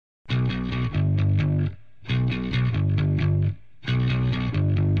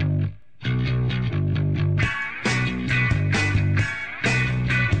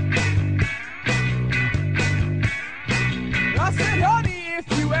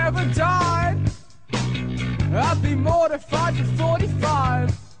mortified for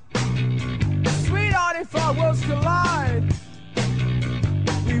 45. Sweetheart, if our worlds collide,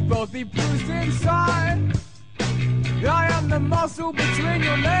 we both be bruised inside. I am the muscle between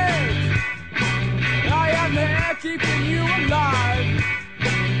your legs, I am the air keeping you alive.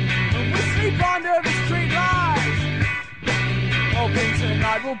 And we sleep under the streetlights, hoping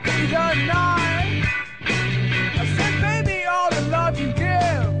tonight will be the night. I said, baby, all the love you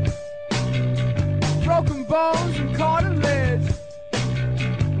give, broken bones and cartilage.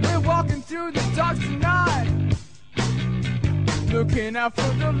 We're walking through the dark tonight, looking out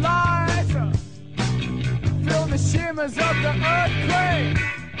for the lights. Feel the shimmers of the earthquake,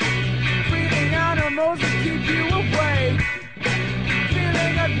 breathing animals that keep you awake.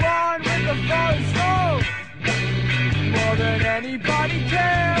 Feeling at one with the falling smoke, more than anybody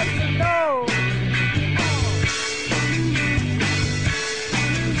cares to know.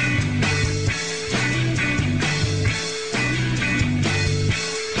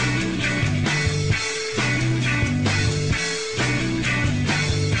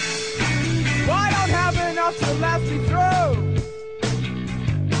 To last me through,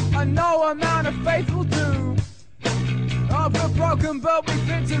 I know amount of faith will do. Oh, we're broken but we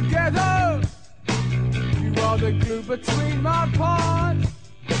fit together. You are the glue between my parts.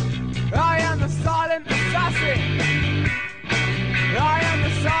 I am the silent assassin, I am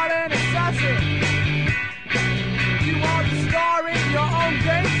the silent assassin. You are the star in your own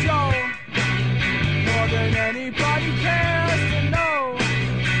game show, more than anybody cares to know.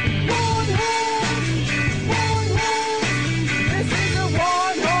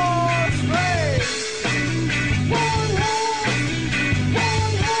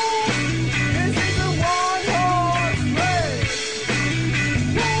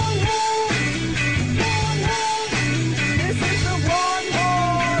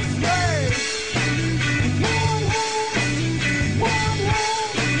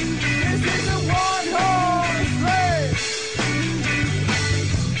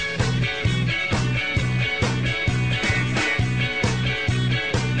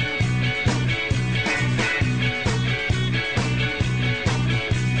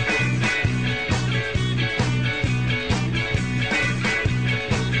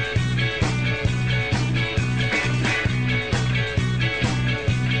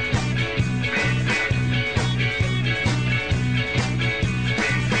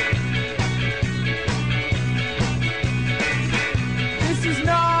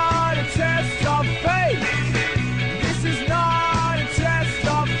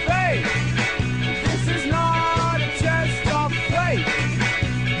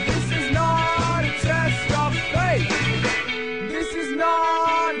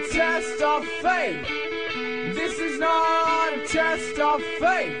 This is not a test of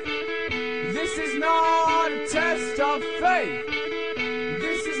faith. This is not a test of faith.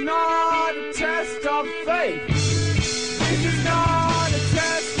 This is not a test of faith.